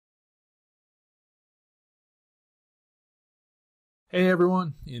Hey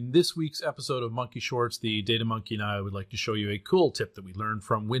everyone, in this week's episode of Monkey Shorts, the Data Monkey and I would like to show you a cool tip that we learned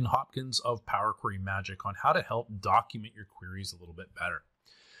from Win Hopkins of Power Query Magic on how to help document your queries a little bit better.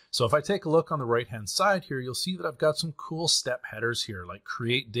 So if I take a look on the right hand side here, you'll see that I've got some cool step headers here, like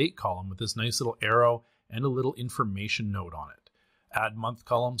create date column with this nice little arrow and a little information note on it. Add month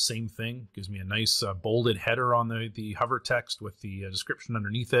column, same thing, gives me a nice bolded header on the hover text with the description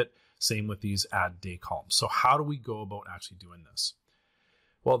underneath it. Same with these add day columns. So how do we go about actually doing this?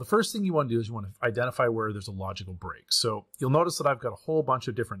 Well, the first thing you want to do is you want to identify where there's a logical break. So you'll notice that I've got a whole bunch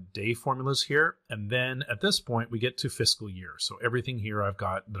of different day formulas here. And then at this point, we get to fiscal year. So everything here I've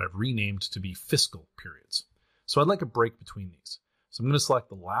got that I've renamed to be fiscal periods. So I'd like a break between these. So I'm going to select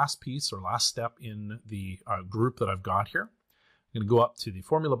the last piece or last step in the group that I've got here. I'm going to go up to the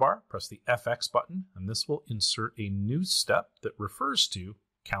formula bar, press the FX button, and this will insert a new step that refers to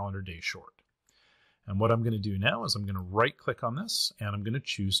calendar day short. And what I'm going to do now is I'm going to right click on this and I'm going to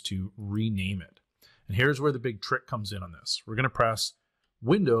choose to rename it. And here's where the big trick comes in on this. We're going to press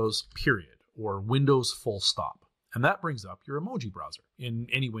Windows period or Windows full stop. And that brings up your emoji browser in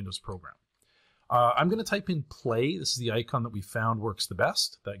any Windows program. I'm going to type in play. This is the icon that we found works the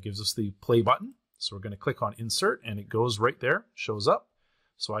best. That gives us the play button. So we're going to click on insert and it goes right there, shows up.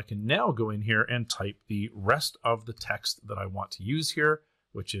 So I can now go in here and type the rest of the text that I want to use here,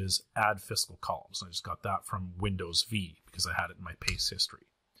 which is add fiscal columns. I just got that from Windows V because I had it in my paste history.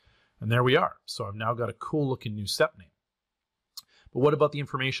 And there we are. So I've now got a cool looking new step name. But what about the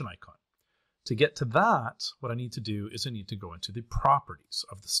information icon? To get to that, what I need to do is I need to go into the properties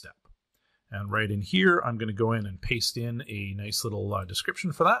of the step. And right in here, I'm going to go in and paste in a nice little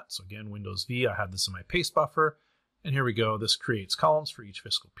description for that. So again, Windows V, I had this in my paste buffer. And here we go. This creates columns for each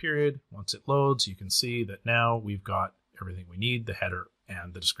fiscal period. Once it loads, you can see that now we've got everything we need, the header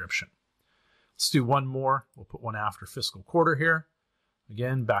and the description. Let's do one more. We'll put one after fiscal quarter here.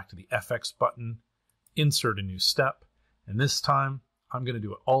 Again, back to the FX button, insert a new step. And this time I'm going to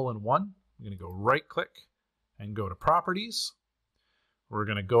do it all in one. I'm going to go right click and go to properties. We're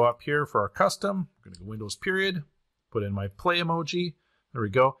going to go up here for our custom. We're going to go Windows period, put in my play emoji. There we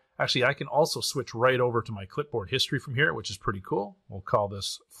go. Actually, I can also switch right over to my clipboard history from here, which is pretty cool. We'll call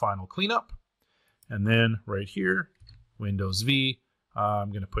this final cleanup. And then right here, Windows V, I'm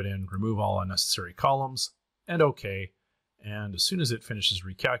going to put in remove all unnecessary columns and OK. And as soon as it finishes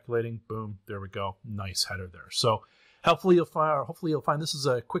recalculating, boom, there we go. Nice header there. So hopefully you'll find this is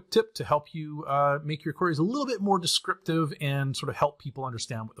a quick tip to help you make your queries a little bit more descriptive and sort of help people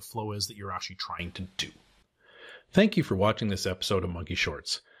understand what the flow is that you're actually trying to do. Thank you for watching this episode of Monkey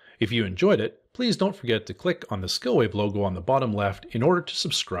Shorts. If you enjoyed it, please don't forget to click on the SkillWave logo on the bottom left in order to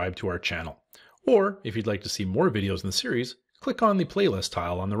subscribe to our channel. Or if you'd like to see more videos in the series, click on the playlist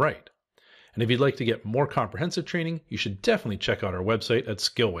tile on the right. And if you'd like to get more comprehensive training, you should definitely check out our website at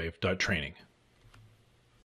skillwave.training.